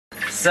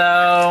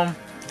So,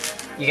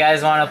 you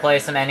guys want to play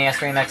some NES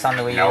Remix on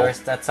the Wii U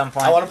at some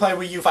point? I want to play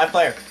Wii U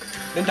 5-player.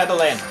 Nintendo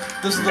Land.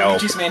 This is the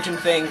Luigi's Mansion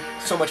thing.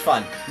 So much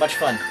fun. Much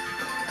fun.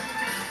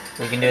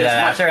 We can do that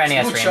after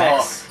NES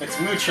Remix. It's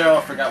Mucho.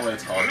 I forgot what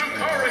it's called.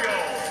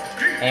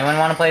 Anyone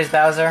want to play as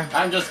Bowser?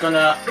 I'm just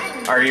gonna...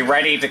 Are you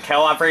ready to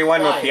kill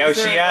everyone with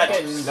Yoshi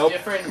yet? Nope.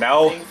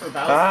 No.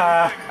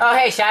 Oh,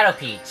 hey, Shadow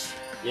Peach.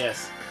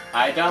 Yes.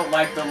 I don't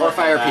like the Or look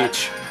Fire of that.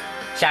 Peach.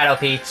 Shadow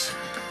Peach.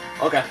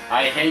 Okay.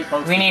 I hate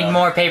both We of need them.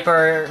 more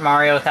Paper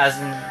Mario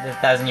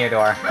Thousand Year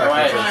Door.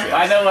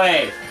 By the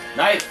way,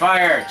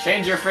 Nightfire,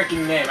 change your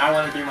freaking name. I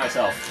want to be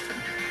myself.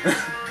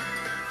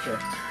 Sure.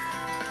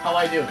 How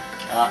I do?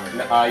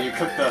 You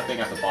cook the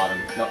thing at the bottom.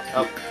 No,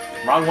 oh,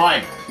 wrong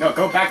line. No,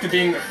 go back to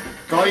being,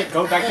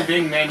 go back to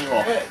being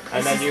manual.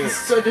 And then you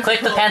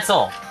Click the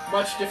pencil.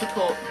 Much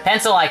difficult.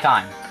 Pencil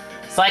icon.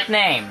 Select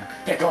name.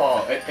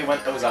 Pickle. It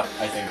was up.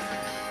 I think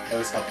it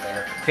was up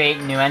there.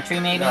 Create new entry,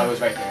 maybe. No, it was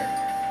right there.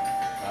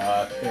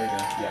 There we go.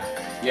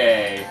 Yeah.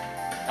 Yay!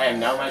 I am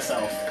now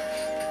myself.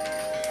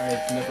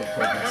 I've never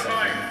played myself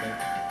or anything.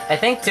 I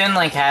think Toon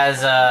Link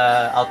has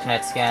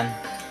alternate skin.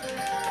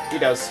 He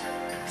does.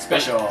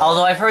 Special.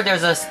 Although I've heard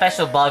there's a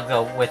special bug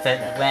though with it,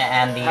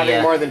 and the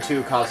Having more than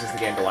 2 causes the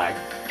game to lag.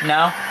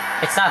 no,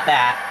 it's not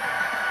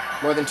that.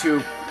 More than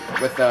 2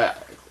 with the...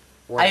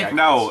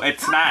 No,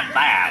 it's not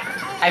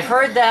that. I've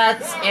heard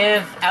that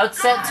if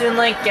Outset Toon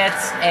Link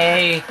gets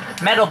a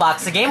metal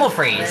box, the game will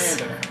freeze.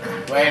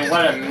 Wait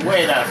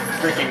a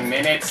freaking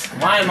minute.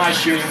 Why am I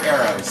shooting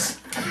arrows?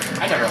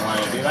 I never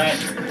wanted to do that.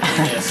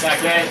 Give me a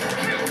second.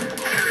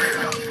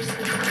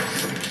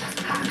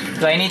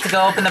 Do I need to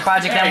go open the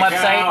Project M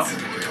website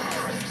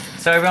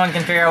so everyone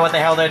can figure out what the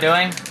hell they're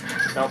doing?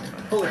 Nope.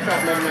 Holy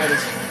crap, Meta Knight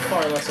is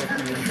far less OP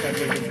than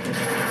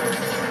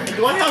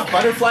Do I have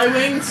butterfly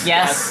wings?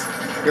 Yes.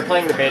 You're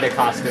playing the beta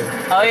costume.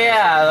 Oh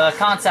yeah, the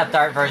concept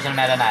art version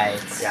Meta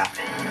Knights. Yeah.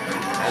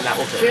 And that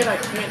will fit. Shit, I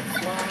can't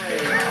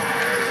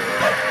fly.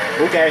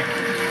 Okay.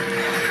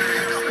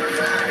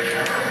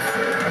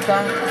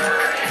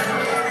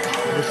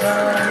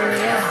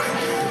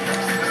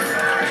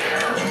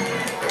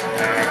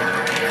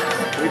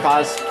 Can we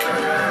pause?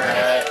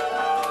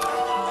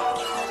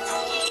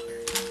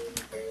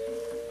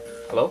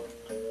 Hello?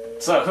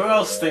 So, who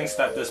else thinks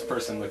that this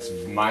person looks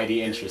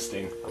mighty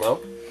interesting?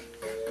 Hello?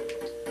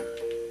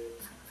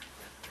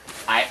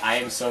 I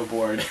am so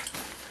bored.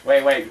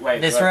 wait.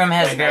 This room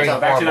has very go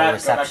back to horrible that,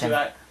 reception. Go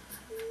back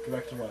Go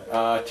back to what? to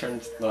that.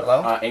 Turn,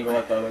 angle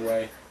it the other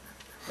way.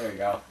 There you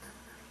go.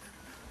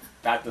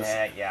 That does...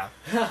 yeah.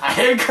 I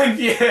am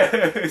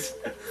confused!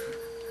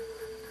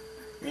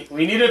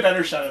 we need a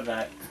better shot of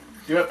that.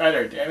 Do it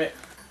better, damn it.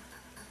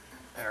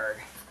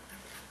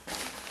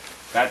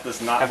 That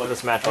does not After look...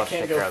 this match, I I'll take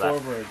can't care go of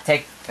that. forward.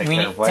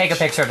 Take a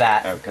picture of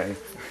that. Okay.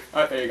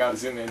 Oh, there you go,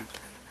 zoom in.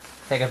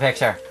 Take a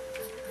picture.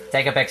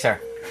 Take a picture.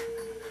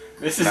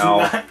 This is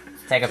not...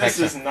 Take a This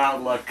picture. does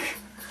not look...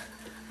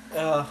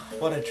 Ugh,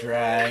 what a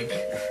drag.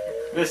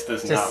 This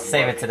does Just not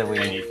save look it to the Wii.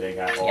 anything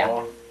at Yeah.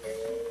 all.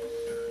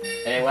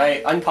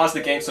 Anyway, unpause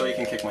the game so you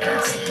can kick my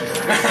ass.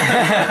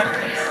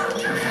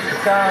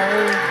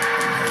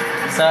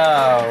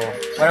 So,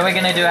 what are we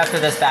gonna do after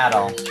this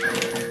battle?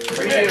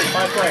 Preview,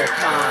 5-player.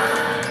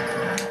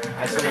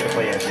 I still need to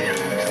play Yoshi.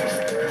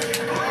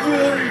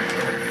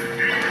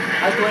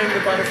 I blame the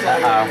butterfly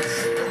wings.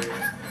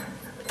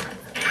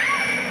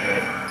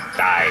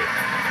 Die.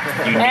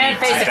 You And need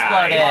face to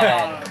die.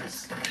 exploded!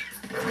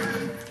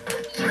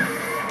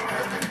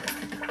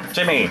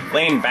 Jimmy,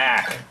 lean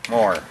back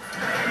more.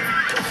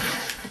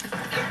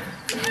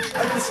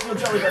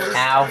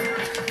 Ow.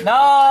 No!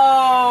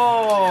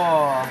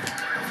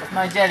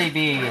 My jelly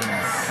beans.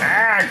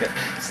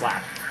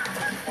 Slap.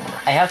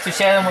 I have to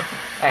share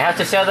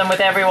them with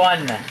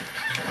everyone.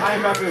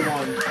 I'm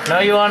everyone. No,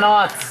 you are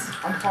not.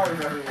 I'm part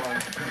of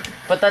everyone.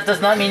 But that does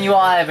not mean you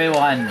are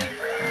everyone.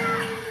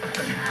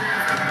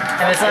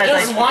 And I besides,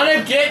 just want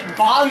to get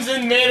bombs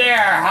in midair!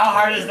 How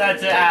hard is that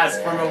to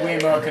ask from a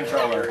Wiimote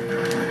controller?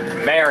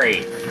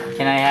 Very.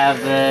 can I have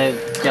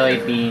the jelly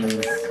beans? Are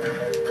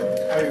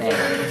you playing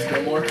this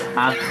no more? Huh?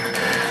 Are you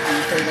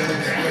playing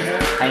this no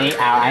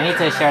more? I need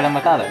to share them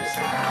with others.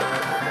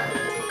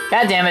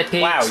 God damn it,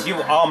 Peach. Wow,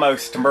 you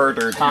almost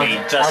murdered me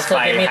just also,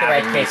 by give me the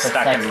right having me case of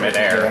stuck sex in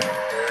midair. Which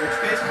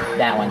case?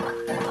 That one.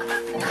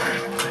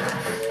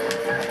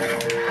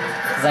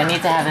 Because I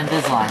need to have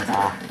Invisaligns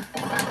off.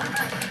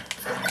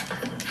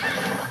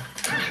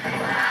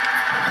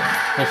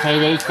 To say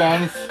these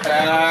things,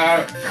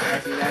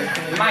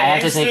 I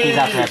have to take these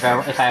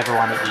off if I ever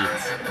want to eat.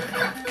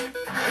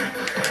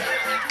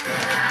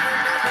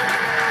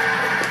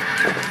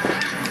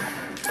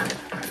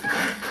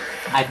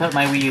 I put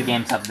my Wii U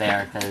games up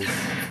there because it's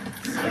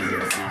easy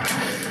to see.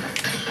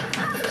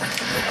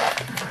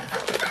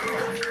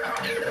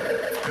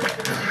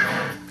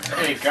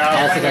 There you go.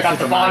 I got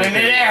the bomb in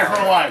midair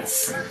for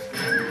once.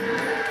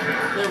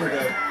 There we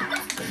go.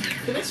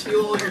 Can I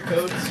steal all your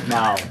codes?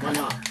 No, Why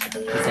not?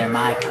 because they're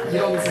my codes. You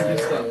don't use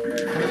them. You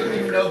didn't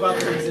even know about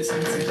their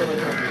existence until I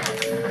told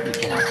you. You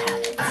cannot have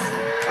it.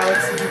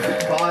 Alex, you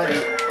could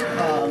buy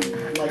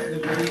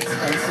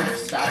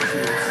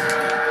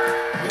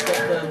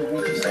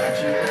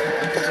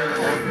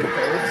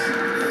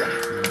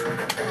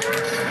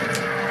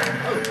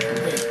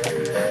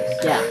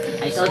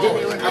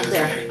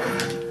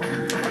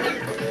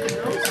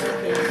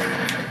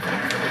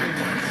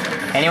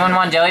Anyone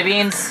want jelly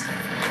beans?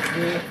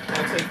 Me,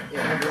 I'll take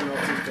everyone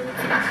else's jelly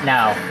beans.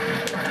 No.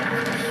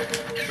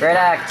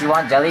 Redak, do you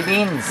want jelly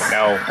beans?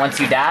 No. Once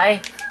you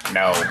die?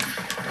 No.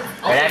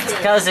 Redak's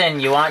cousin,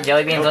 you want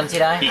jelly beans once you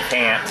die? He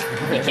can't.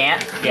 You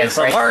can't? He's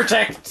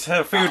allergic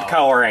to food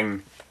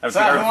coloring of the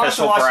So, who wants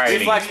to artificial watch variety.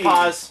 Reflex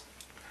pause.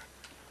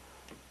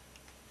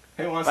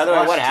 Who wants By to the way,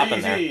 watch what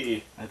happened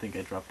TV? I think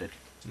I dropped it.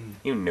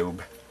 You noob.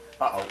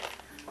 Uh-oh.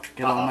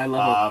 Get on my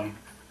level.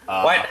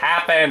 What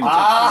happened?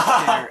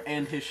 Ah! Share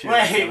and his share.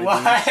 Wait, jelly beans.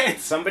 what?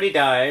 Somebody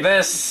died.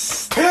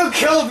 This... Who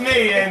killed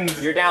me? And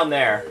You're down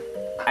there.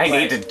 I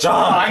need to oh,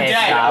 jump. I'm Okay,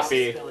 dead. stop.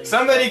 Copy.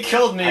 Somebody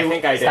killed me. I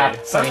think I Stop did.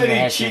 putting Somebody your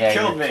hands cheat through there.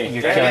 killed me.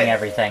 You're Damn killing it.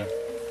 everything.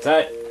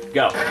 Set.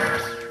 Go.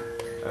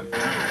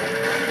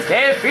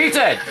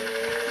 Defeated!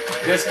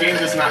 This game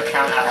does not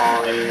count at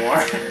all anymore.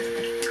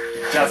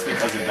 Just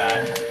because of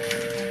that.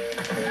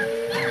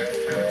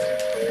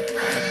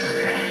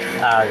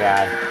 Oh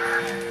god.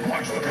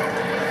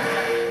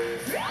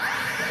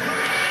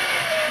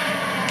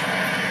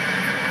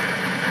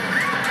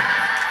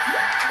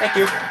 Thank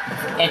you.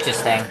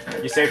 Interesting.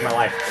 You saved my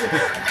life.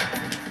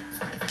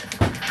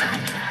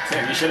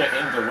 Sam, you should have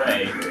aimed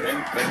away.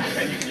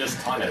 Then you can just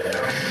taunt it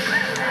there.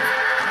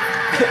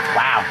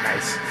 Wow.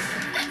 Nice.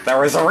 There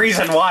was a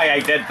reason why I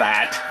did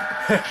that.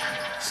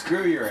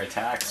 Screw your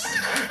attacks.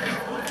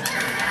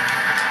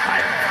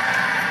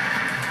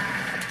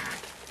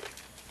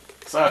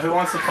 So who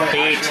wants to play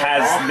Peach actual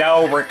has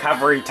brawl? no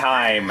recovery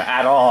time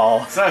at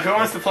all. So who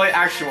wants to play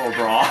actual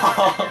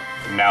brawl?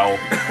 No.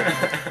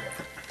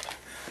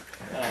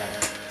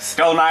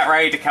 Still not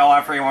ready to kill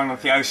everyone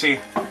with Yoshi?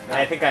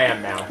 I think I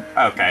am now.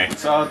 Okay,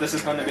 So this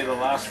is going to be the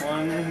last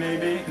one,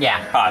 maybe?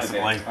 Yeah.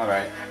 possibly.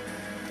 Alright.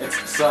 It's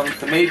some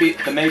the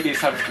maybes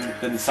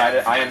have been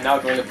decided. I am now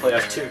going to play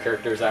as two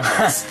characters at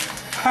once.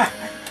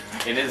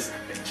 It is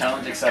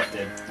challenge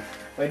accepted.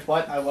 Wait,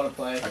 what? I want to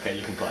play. Okay,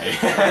 you can play.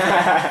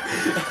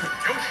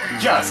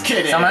 Just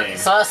kidding. Someone I need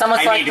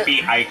select to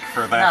beat Ike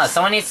for this. No,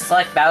 someone needs to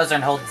select Bowser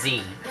and hold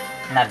Z.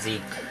 Not Z.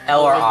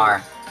 L or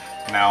R.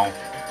 No.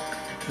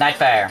 Not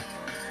fair.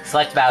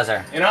 Select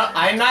Bowser. You know,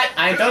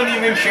 I don't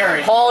even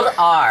care. Hold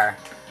R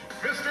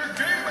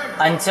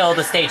until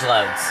the stage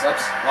loads.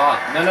 Whoops. Oh,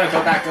 no,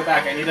 go back.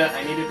 I need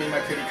to be my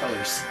pretty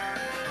colors.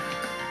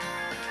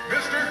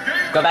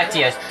 Go back to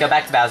you. Go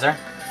back to Bowser.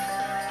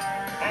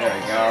 There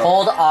we go.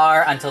 Hold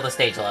R until the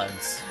stage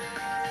loads.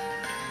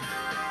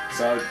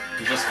 So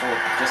you just hold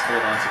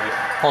on to it.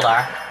 Hold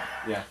R.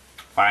 Yeah.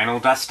 Final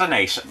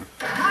destination.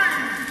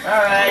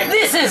 Alright.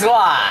 This is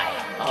why!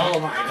 Oh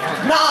my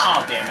god.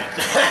 No, damn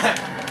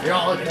it. You're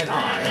all looking at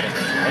high.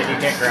 And you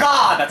can't grab.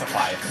 Ah, that's a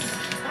 5.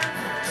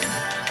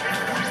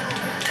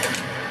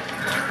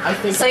 I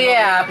think. So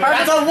yeah,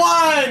 That's a 1!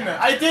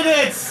 I did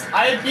it!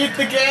 I beat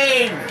the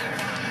game!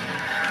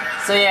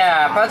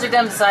 Project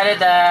M decided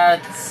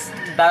that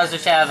Bowser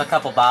should have a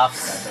couple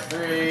buffs. That's a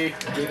 3.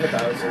 Giga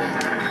Bowser.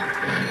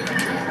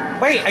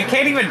 Wait, I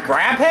can't even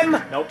grab him?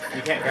 Nope,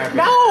 you can't grab me.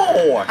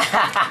 No!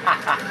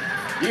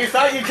 You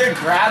thought you could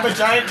grab a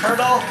giant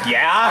turtle? Are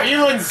Yeah?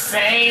 you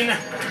insane?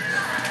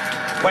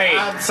 Wait,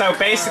 so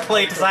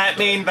basically does that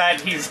mean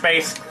that he's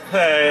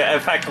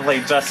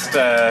effectively just,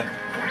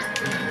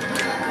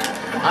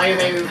 I am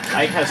a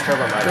Ike has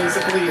turbo mode.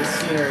 basically a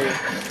scenery.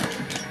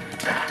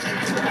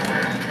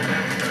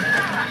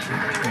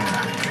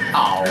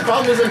 Oh. The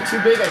problem is I'm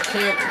too big. I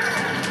can't.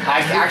 I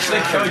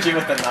actually killed you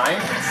with the 9?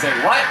 Say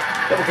what?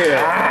 Double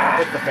kill.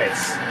 Hit the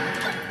face.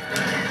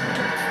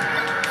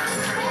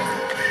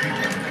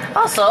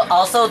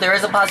 Also, there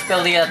is a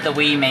possibility that the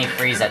Wii may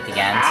freeze at the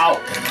end. Ow.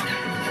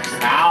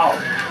 Ow.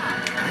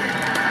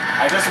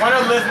 I just want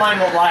to live my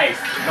life,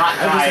 not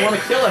I just die. want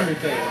to kill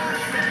everything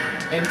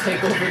and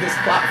take over this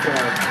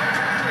platform.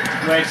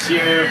 Which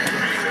you...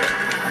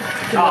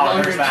 I can no Oh,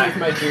 longer there's that. achieve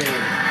my dream.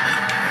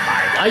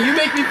 You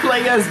make me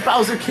play as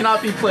Bowser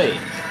cannot be played.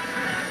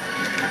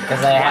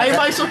 Because Why am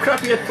I so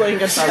crappy at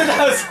playing as Bowser?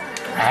 That was...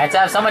 I had to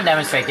have someone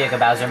demonstrate Giga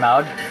Bowser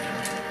mode.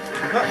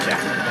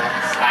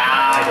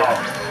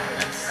 Ow.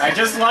 I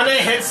just want to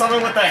hit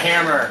someone with a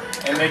hammer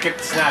and make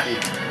it snappy.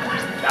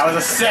 That was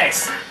a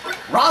 6.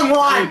 Wrong You're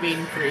one!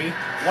 being free.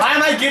 Why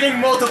am I getting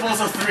multiples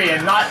of 3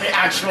 and not the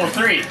actual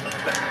 3?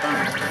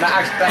 The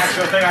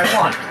actual thing I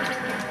want.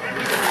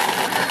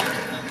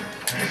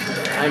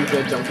 I'm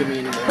good, don't give me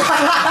any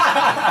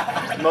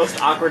more. Most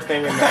awkward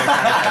thing in the entire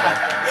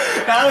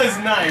That was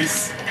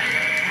nice.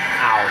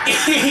 Ow.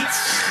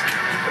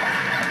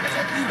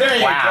 There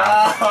you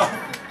Wow. go.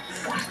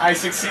 I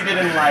succeeded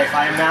in life.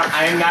 I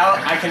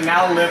can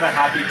now live a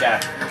happy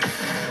death.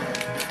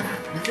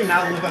 You can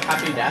now live a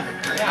happy death.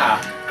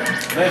 Yeah.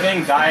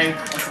 Living, dying,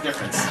 what's the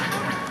difference?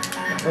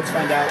 Let's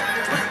find out.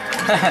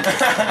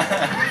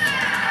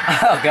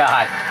 Oh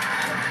god.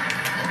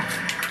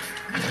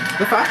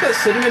 The fact that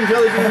cinnamon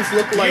jelly beans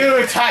look like You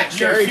attacked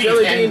your cherry feet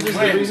jelly and beans is the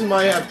win. reason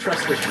why I have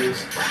trust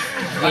issues.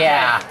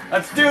 Yeah.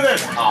 Let's do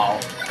this. Oh.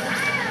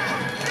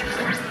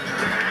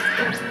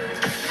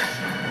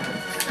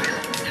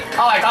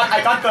 Oh, I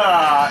got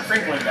the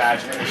Franklin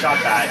badge when you shot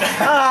that.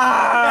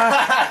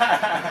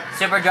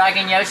 Super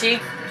Dragon Yoshi?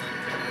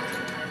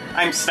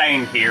 I'm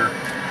staying here.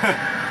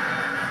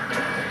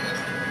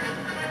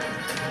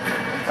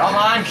 Come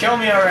on, kill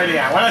me already.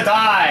 I want to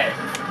die.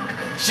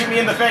 Shoot me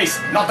in the face.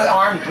 Not the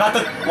arm. Not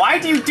the... Why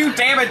do you do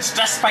damage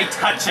just by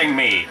touching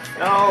me?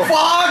 No.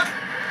 Fuck!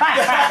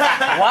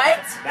 What?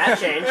 That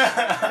changed.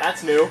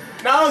 That's new.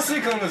 No,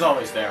 Suicune was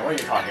always there. What are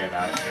you talking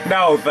about?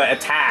 No, the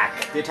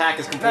attack. The attack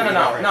is completely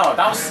No. different. No,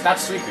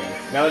 that's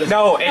Suicune. No, it isn't.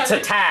 No, it's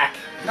attack.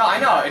 No, I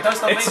know. It does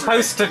the It's laser.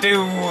 supposed to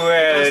do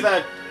What's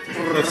that?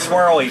 the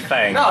swirly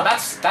thing. No,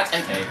 that's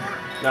Entei.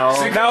 No.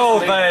 Suicune- No,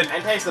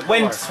 Entei's the the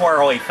wind pillar.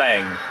 swirly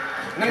thing.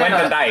 No, Wind no.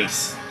 and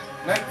dice.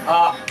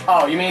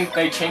 Oh, you mean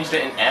they changed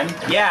it in M?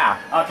 Yeah.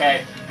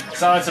 Okay.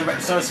 So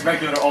it's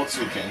regular old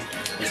Suicune,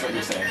 is what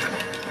you're saying.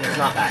 It's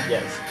not that,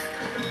 yes.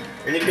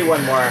 We need to do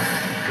one more.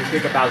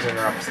 This GIGA BOWSER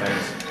interrupts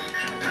things.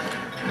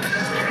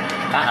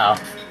 Uh-oh.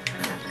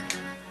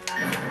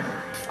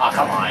 Oh,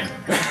 come on.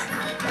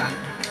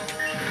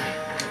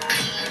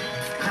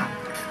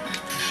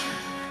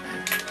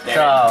 Damn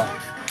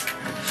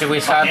So, should we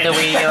start the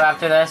Wii U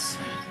after this?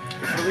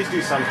 We should at least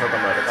do Sun Turbo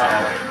mode at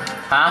some point.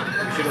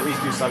 Huh? We should at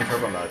least do Sun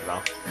Turbo mode,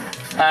 though.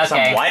 Okay.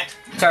 Some what?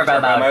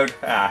 Turbo mode.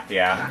 Ah,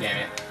 yeah. Damn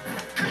it.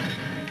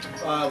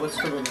 What's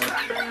turbo mode?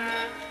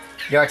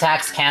 Your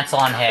attacks cancel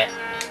on hit.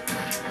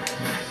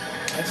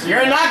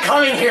 You're not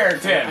coming here,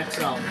 Tim!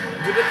 XL.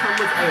 Did it come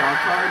with AR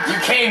cards? You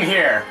came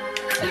here!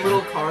 The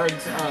little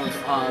cards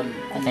of, I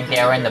think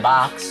they were in the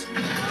box.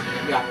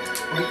 yeah.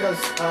 Because,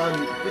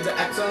 with the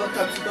XL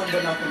comes with them,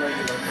 but not the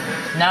regular.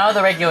 No,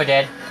 the regular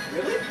did.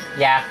 Really?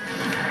 Yeah.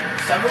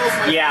 Several of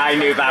my Yeah, I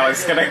knew that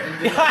was gonna...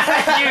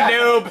 You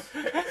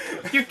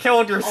noob! You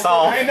killed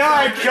yourself. I know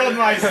I killed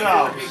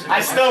myself!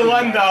 I still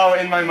won, though,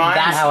 in my mind.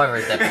 That, however,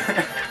 is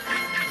different.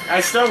 I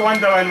still won,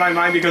 though, in my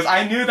mind, because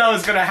I knew that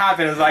was gonna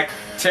happen. It was like,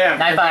 Tim,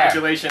 Knife fire.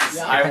 congratulations,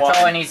 Yeah. I Your won.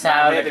 controller needs to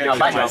have I had to a do it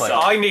button myself. click.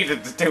 All I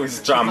needed to do was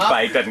jump,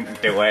 I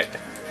didn't do it.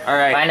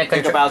 Alright. Find a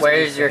control.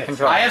 Where's your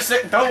controller? I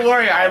have don't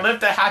worry, I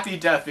lived a happy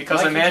death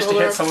because My I managed to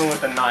hit controller- someone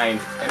with a 9,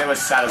 and it was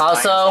satisfying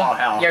as all Also,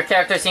 hell. your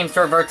character seems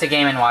to revert to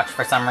Game & Watch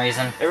for some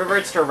reason. It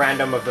reverts to a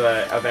random of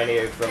any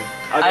of them.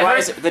 I've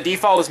Otherwise, heard- the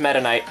default is Meta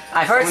Knight.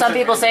 I've heard some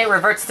people say it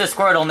reverts to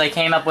Squirtle, and they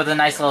came up with a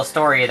nice little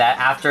story that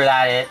after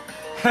that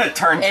It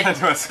turned It-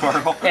 into a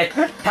Squirtle. it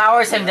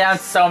powers him down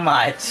so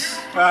much.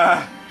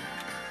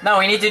 No,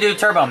 we need to do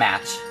Turbo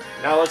Match.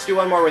 No, let's do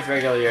one more with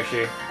regular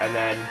Yoshi, and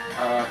then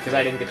because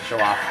I didn't get to show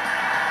off.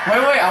 Wait,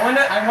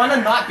 I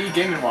wanna not be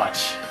Game &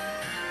 Watch.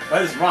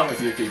 What is wrong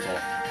with you people?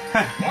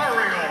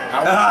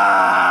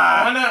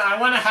 I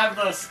wanna have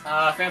those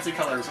fancy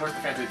colors. Where's the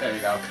fancy? There you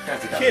go.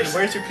 Fancy colors. Kid,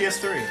 where's your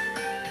PS3?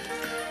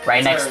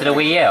 Right next to the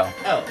Wii U.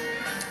 Oh.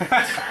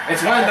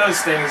 It's one of those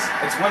things.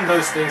 It's one of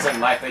those things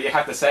in life that you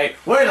have to say,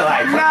 where did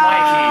I put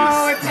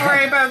my keys? it's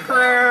Rainbow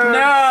Crew!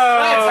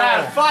 Let's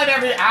have fun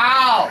every.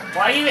 Ow!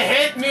 Why you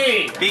hit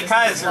me?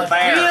 Because you're You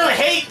there.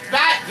 hate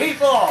fat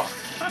people.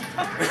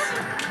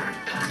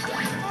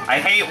 I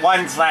hate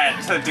ones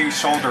that do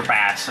shoulder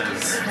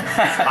bashes.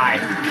 Hi.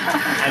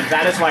 And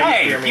that is why you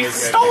Hey, fear me you as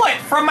good. stole it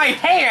from my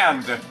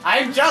hand!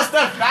 I'm just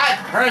a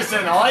fat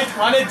person. All I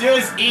want to do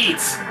is eat.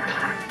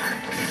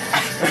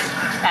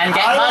 And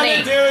get All I money.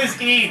 want to do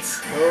is eat.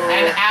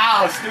 And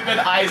ow, stupid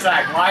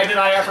Isaac. Why did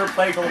I ever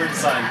play Golden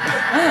Sun?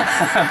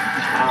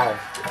 Ow.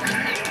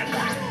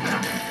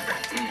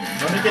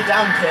 Let me get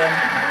down,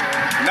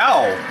 Tim.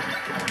 No!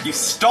 You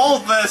stole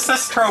the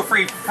assist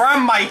trophy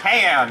from my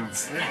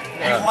hands!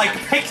 You, like,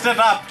 picked it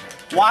up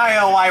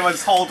while I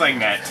was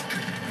holding it.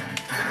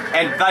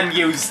 And then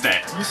used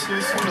it. You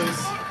snooze.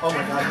 Oh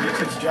my god,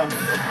 YouTube's jump.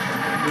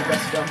 Your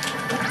best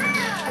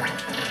jump.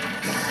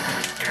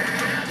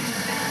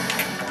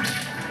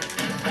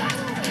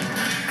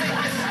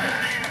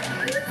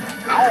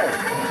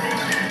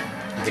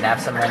 You can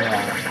have some money on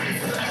it.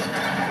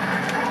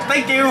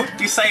 Thank you!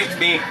 You saved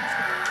me.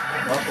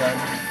 Well done.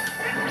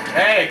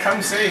 Hey,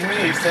 come save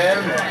me, Tim.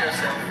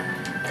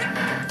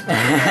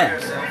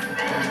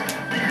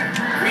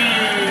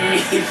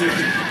 Whee!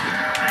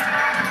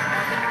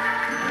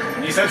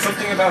 You said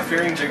something about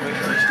fearing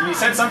Jigglypuff. You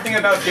said something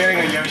about fearing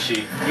a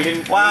Yoshi. You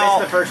didn't Well-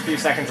 miss the first few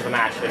seconds of the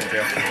match, didn't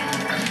you?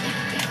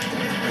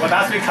 Well,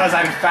 that's because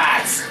I'm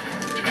fat.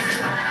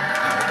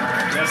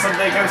 You have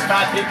something against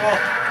fat people?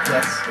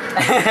 Yes.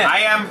 I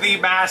am the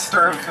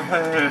master of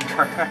the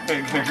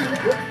dragon.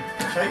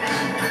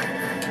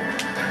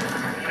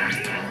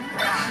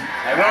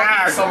 I will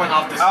get someone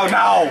off the stage. Oh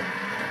no!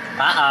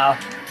 Uh-oh.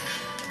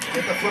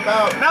 Get the flip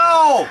out.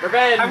 No!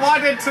 Revenge! I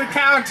wanted to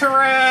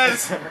counter it!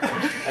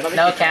 I don't think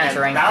No you can.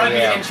 countering That for would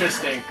be you.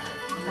 interesting.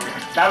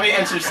 That would be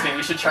interesting.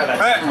 You should try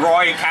that.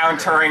 Roy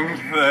countering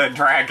the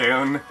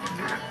dragoon.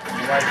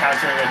 You like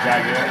countering a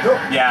dragoon? Nope.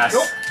 Yes.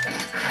 Nope.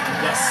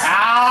 Yes.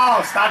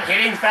 Ow! Stop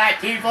hitting fat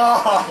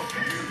people!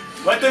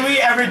 What did we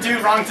ever do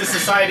wrong to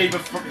society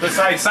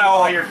besides So,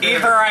 all your food?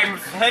 either I'm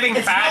hitting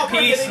It's fat not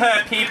we're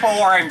hitting- people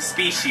or I'm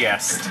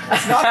speciesist.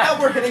 It's not that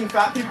we're hitting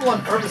fat people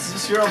on purpose, it's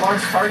just you're a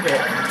large target.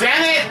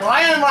 Damn it!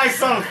 Why am I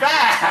so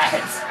fat?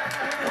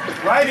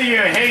 Why do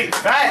you hate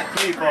fat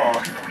people?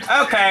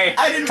 Okay,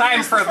 I didn't time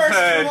use for the first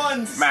two the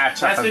ones. matchup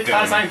That's of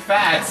because doom. I'm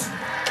fat.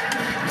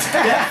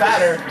 Get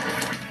fatter.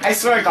 I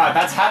swear to God,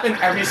 that's happened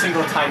every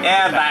single time.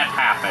 Yeah, that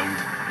happened.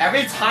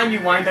 Every time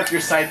you wind up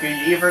your cycle,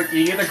 you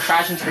either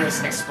crash into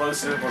this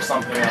explosive or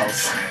something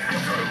else.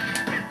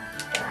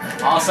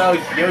 Also,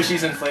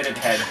 Yoshi's inflated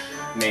head.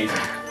 Amazing.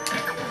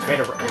 It's made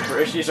of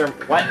Yoshi's are.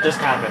 What just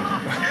happened?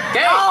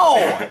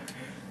 No!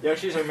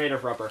 Yoshi's are made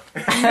of rubber.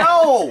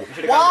 No!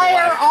 should've Why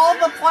gotten are all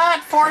the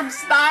platforms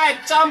not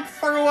jump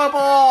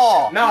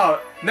throughable? No,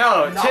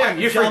 Tim,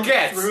 you jump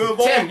forget.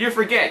 throughable? Tim, you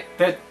forget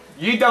that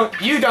you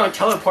don't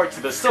teleport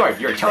to the sword.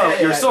 Your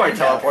Yeah, sword I know.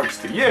 teleports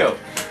to you.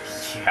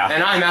 Yeah.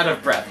 And I'm out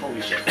of breath.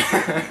 Holy shit.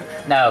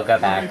 No, go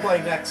What are we back.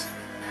 playing next?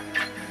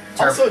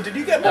 Turb- Also, did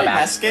you get more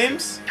back. NES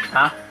games?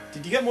 Huh?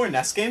 Did you get more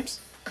NES games?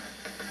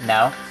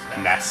 No.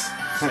 Ness.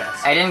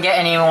 I didn't get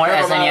any more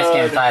Turbo SNES mode.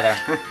 games either.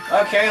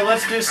 Okay,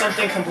 let's do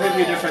something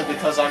completely different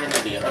because I'm an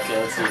idiot. Okay,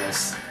 let's do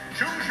this.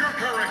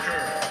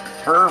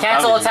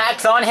 Cancel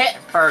attacks on hit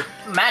for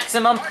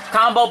maximum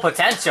combo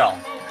potential.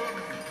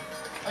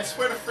 I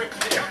swear to frick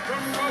you.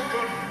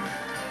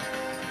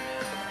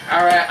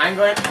 Alright, I'm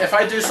going. If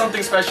I do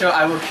something special,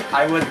 I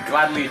would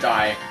gladly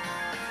die.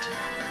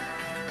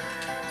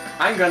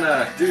 I'm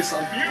gonna do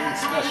something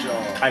special.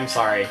 I'm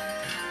sorry.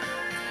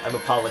 I'm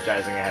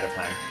apologizing ahead of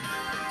time.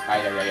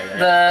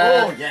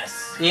 Oh,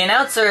 yes. The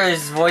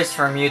announcer's voice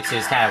for Mewtwo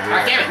is kind of Ah,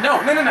 weird. damn it!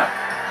 No!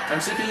 I'm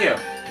CPU.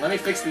 Let me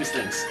fix these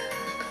things.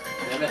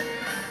 Damn it.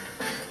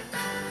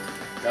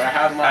 Gotta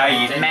have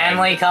my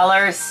Manly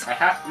colors. I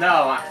have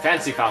no.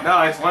 Fancy copy.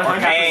 No, it's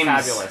 100% Names.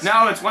 Fabulous.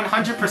 No, it's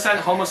 100%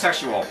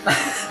 homosexual.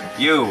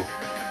 You.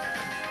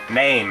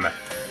 Name.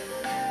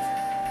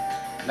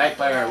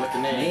 Nightmare with the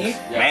names. Me?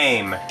 Yes.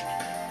 Name.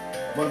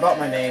 What about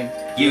my name?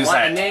 Use Want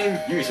a it. name?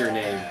 Use your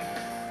name.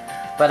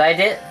 But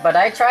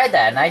I tried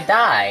that and I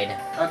died.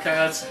 Okay,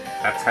 That's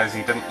because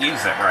you didn't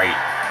use it right.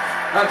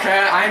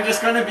 okay. I'm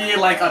just gonna be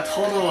like a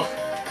total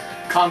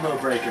combo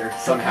breaker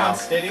somehow. Pokemon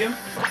Stadium?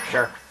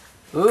 Sure.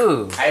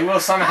 Ooh. I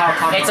will somehow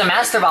combo. It's a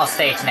Master Ball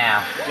stage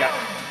now. Yeah.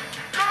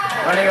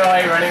 Running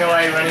away, running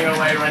away, running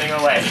away, running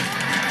away.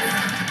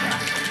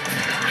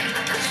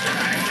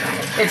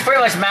 It's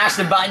pretty much mash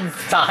the buttons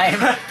time.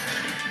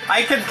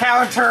 I can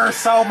counter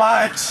so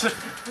much.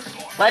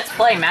 Let's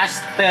play mash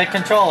the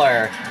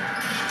controller.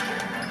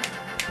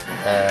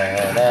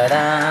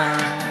 Da-da-da.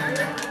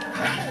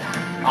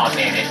 Oh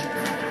damn it!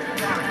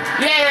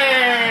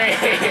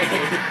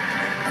 Yay!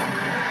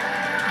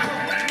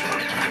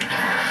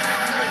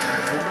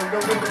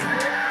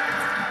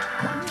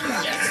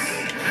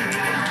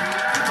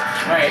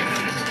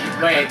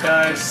 Wait,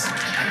 does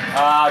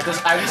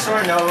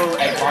Ivysaur know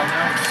Eggplant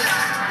now?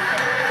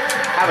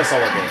 Have a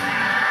solo game.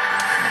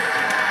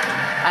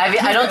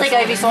 I don't think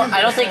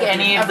I don't think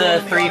any of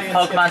the three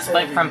Pokemon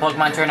split from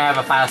Pokemon Trainer have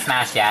a Final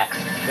Smash yet.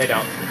 They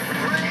don't.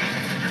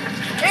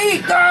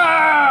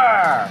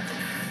 Ether!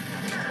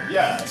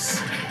 Yes.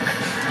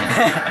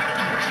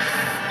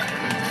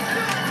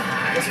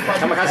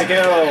 Kamikaze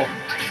kill!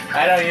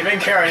 I don't even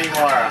care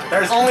anymore.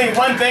 There's only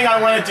one thing I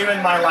want to do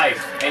in my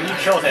life, and you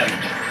killed him.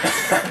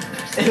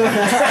 So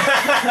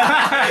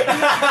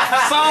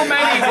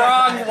many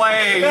wrong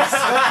ways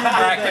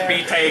that could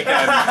be taken.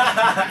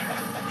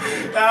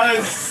 That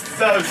was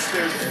so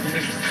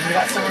stupid. You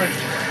got someone.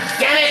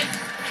 Damn it!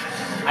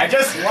 I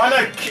just want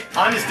to,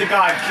 honest to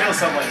God, kill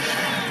someone.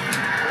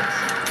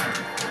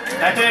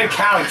 That didn't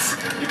count.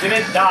 You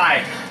didn't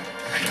die.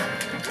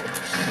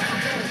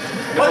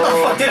 What the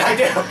fuck did I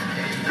do?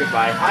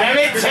 Goodbye. Damn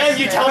it, Tim,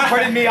 you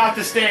teleported me off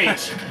the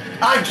stage.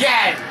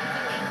 Again!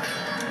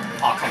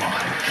 Oh, come on.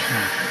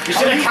 You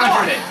should have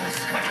countered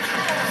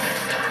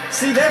it.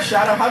 See there,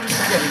 Shadow. How did you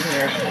get in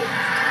here?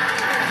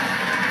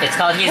 It's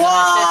called using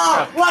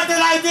Whoa! assist. What did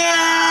I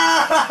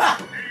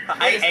do?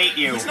 I ate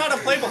you. He's not a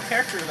playable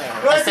character though.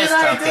 What did Assist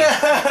I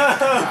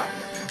trophy.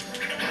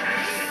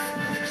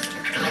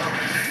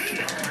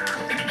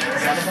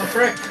 Son of a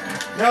frick.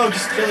 No,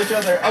 just kill each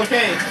other.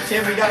 Okay,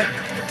 Tim, we gotta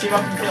team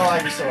up and kill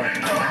Ivysaur.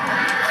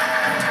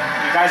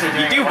 You guys are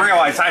You doing do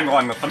realize I'm the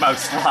one with the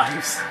most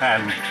lives,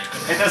 and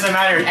It doesn't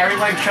matter.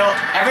 Everyone killed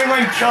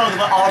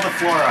all the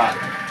flora.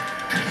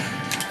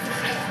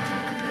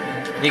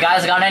 You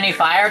guys got any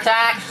fire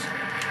attacks?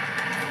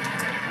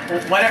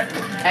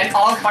 And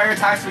all fire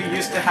attacks we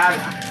used to have,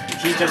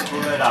 he just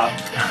blew it up.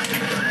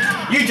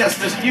 You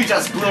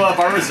just blew up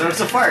our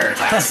reserves of fire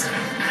attacks.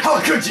 How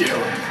could you?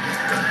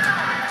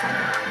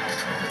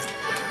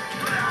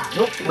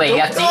 Nope. Wait, you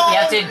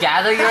have to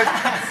gather your.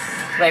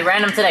 Wait,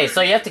 random today.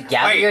 So you have to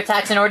gather your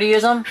attacks in order to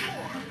use them?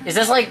 Is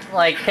this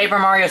like Paper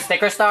Mario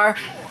Sticker Star?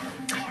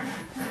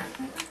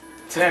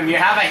 Tim, you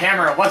have a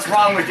hammer. What's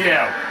wrong with you?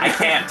 I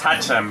can't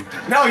touch him.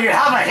 No, you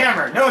have a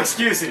hammer. No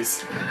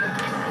excuses.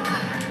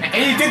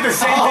 And you did the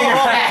same thing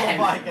Oh again.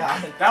 my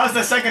god. That was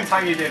the second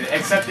time you did it,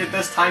 except that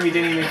this time you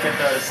didn't even get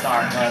the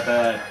star.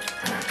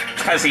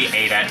 Because he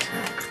ate it.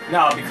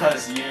 No,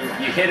 because you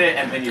hit it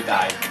and then you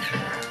died.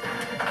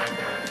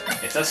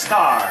 It's a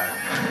star.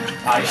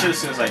 You should have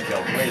suicide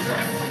killed. Where is it?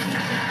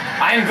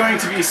 I am going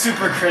to be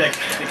super critic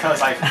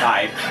because I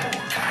died.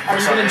 Are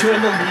you gonna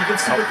join the League of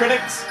Super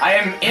Critics? I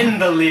am in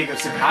the League of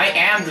Super. I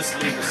am this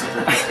League of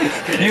Super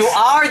Critics. You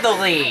are the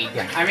league.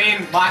 I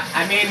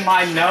mean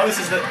my nose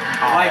is the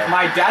like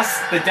my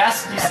desk. The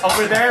desk is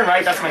over there,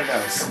 right? That's my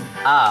nose.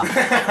 Oh.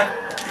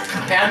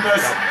 and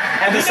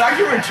the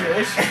You were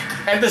Jewish.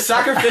 and the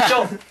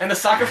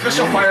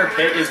sacrificial fire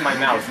pit is my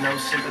mouth. No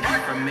sympathy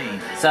from me.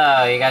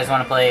 So, you guys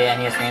want to play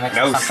NES Remix?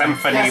 No or something?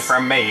 symphony Yes.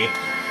 from me.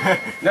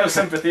 No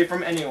sympathy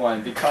from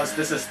anyone because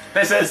this is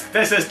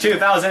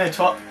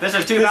 2012. This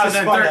is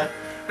 2013. Sparta.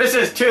 This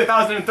is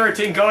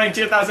 2013 going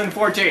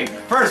 2014.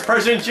 First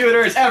person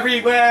shooters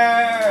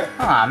everywhere.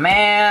 Aw,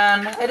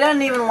 man. I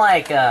didn't even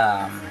like,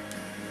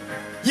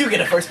 You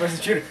get a first-person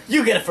shooter.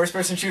 You get a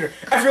first-person shooter.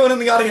 Everyone in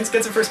the audience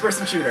gets a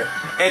first-person shooter.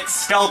 It's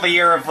still the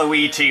year of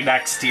Luigi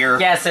next year.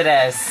 Yes, it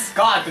is.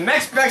 God, the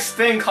next best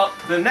thing Call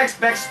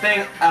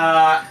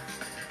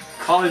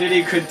of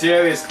Duty could do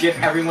is give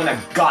everyone a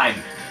gun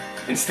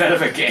instead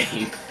of a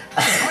game.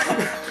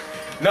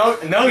 no,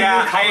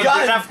 Yeah, Call I of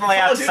Guns. definitely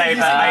have to say Call of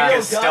that Duty Meg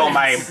is is still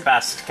my guns.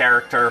 best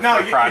character No,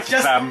 for it's Project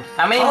just- M.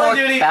 How many Call more of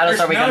Duty, battles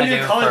are we there's gonna no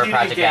do new Call of for Duty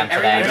Project game. M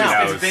today? Everyone just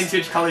Who gets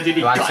vintage Call of Duty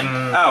You want gun.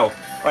 some... Oh,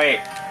 wait.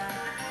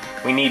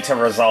 We need to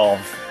resolve.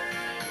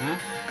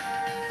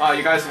 Oh,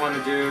 you guys want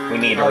to do? We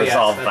need to Oh, yes,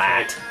 resolve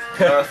that's that.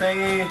 right.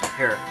 Thingy.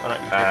 Here, why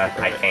don't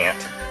you I can't.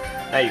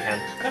 Now you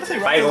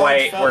can. By the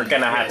way, we're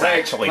gonna have to Wait,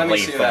 actually let me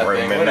leave see the that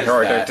room thing. What in is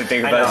order that? to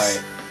do I know.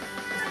 this.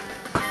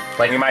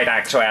 Like, we might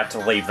actually have to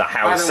leave the By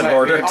house the in way,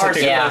 order we to are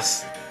do Yeah.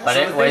 this. But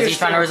So it, the what thing is he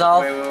trying to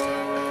resolve? Wait,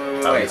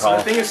 Oh, so call.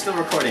 the thing is still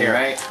recording,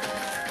 right?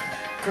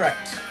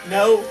 Correct.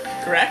 No.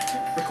 Correct.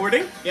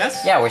 Recording?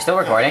 Yes? Yeah, we're still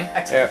recording.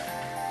 Excellent.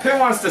 Who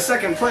wants the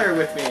second player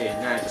with me?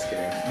 Nah, just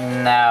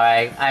kidding.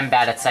 No, I'm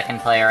bad at second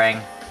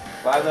playering.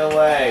 By the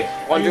way,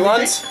 one do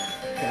ones.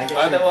 Can I get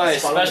By the your way,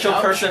 spot on the special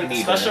couch?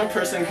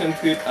 person can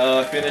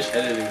finish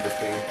editing the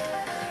thing.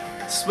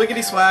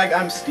 Swiggity swag,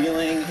 I'm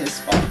stealing his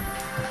spot.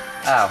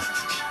 Oh.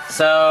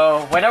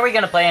 So, when are we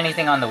gonna play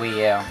anything on the Wii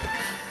U?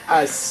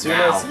 As soon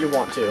Now. as you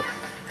want to.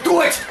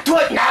 Do it! Do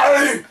it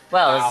now!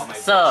 Well, Wow, my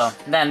so,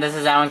 then this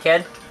is Alan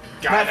Kidd.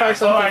 Matt Fire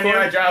something for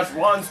me? just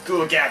wants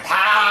to get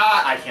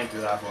high. I can't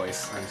do that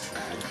voice. I'm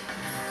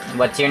sad.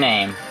 What's your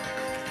name?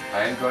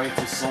 I am going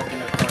to sulk in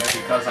the corner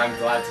because I'm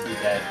glad to be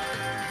dead.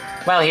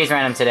 Well, here's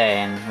Random today,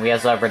 and we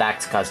also have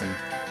Redact's cousin.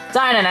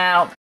 Signing out!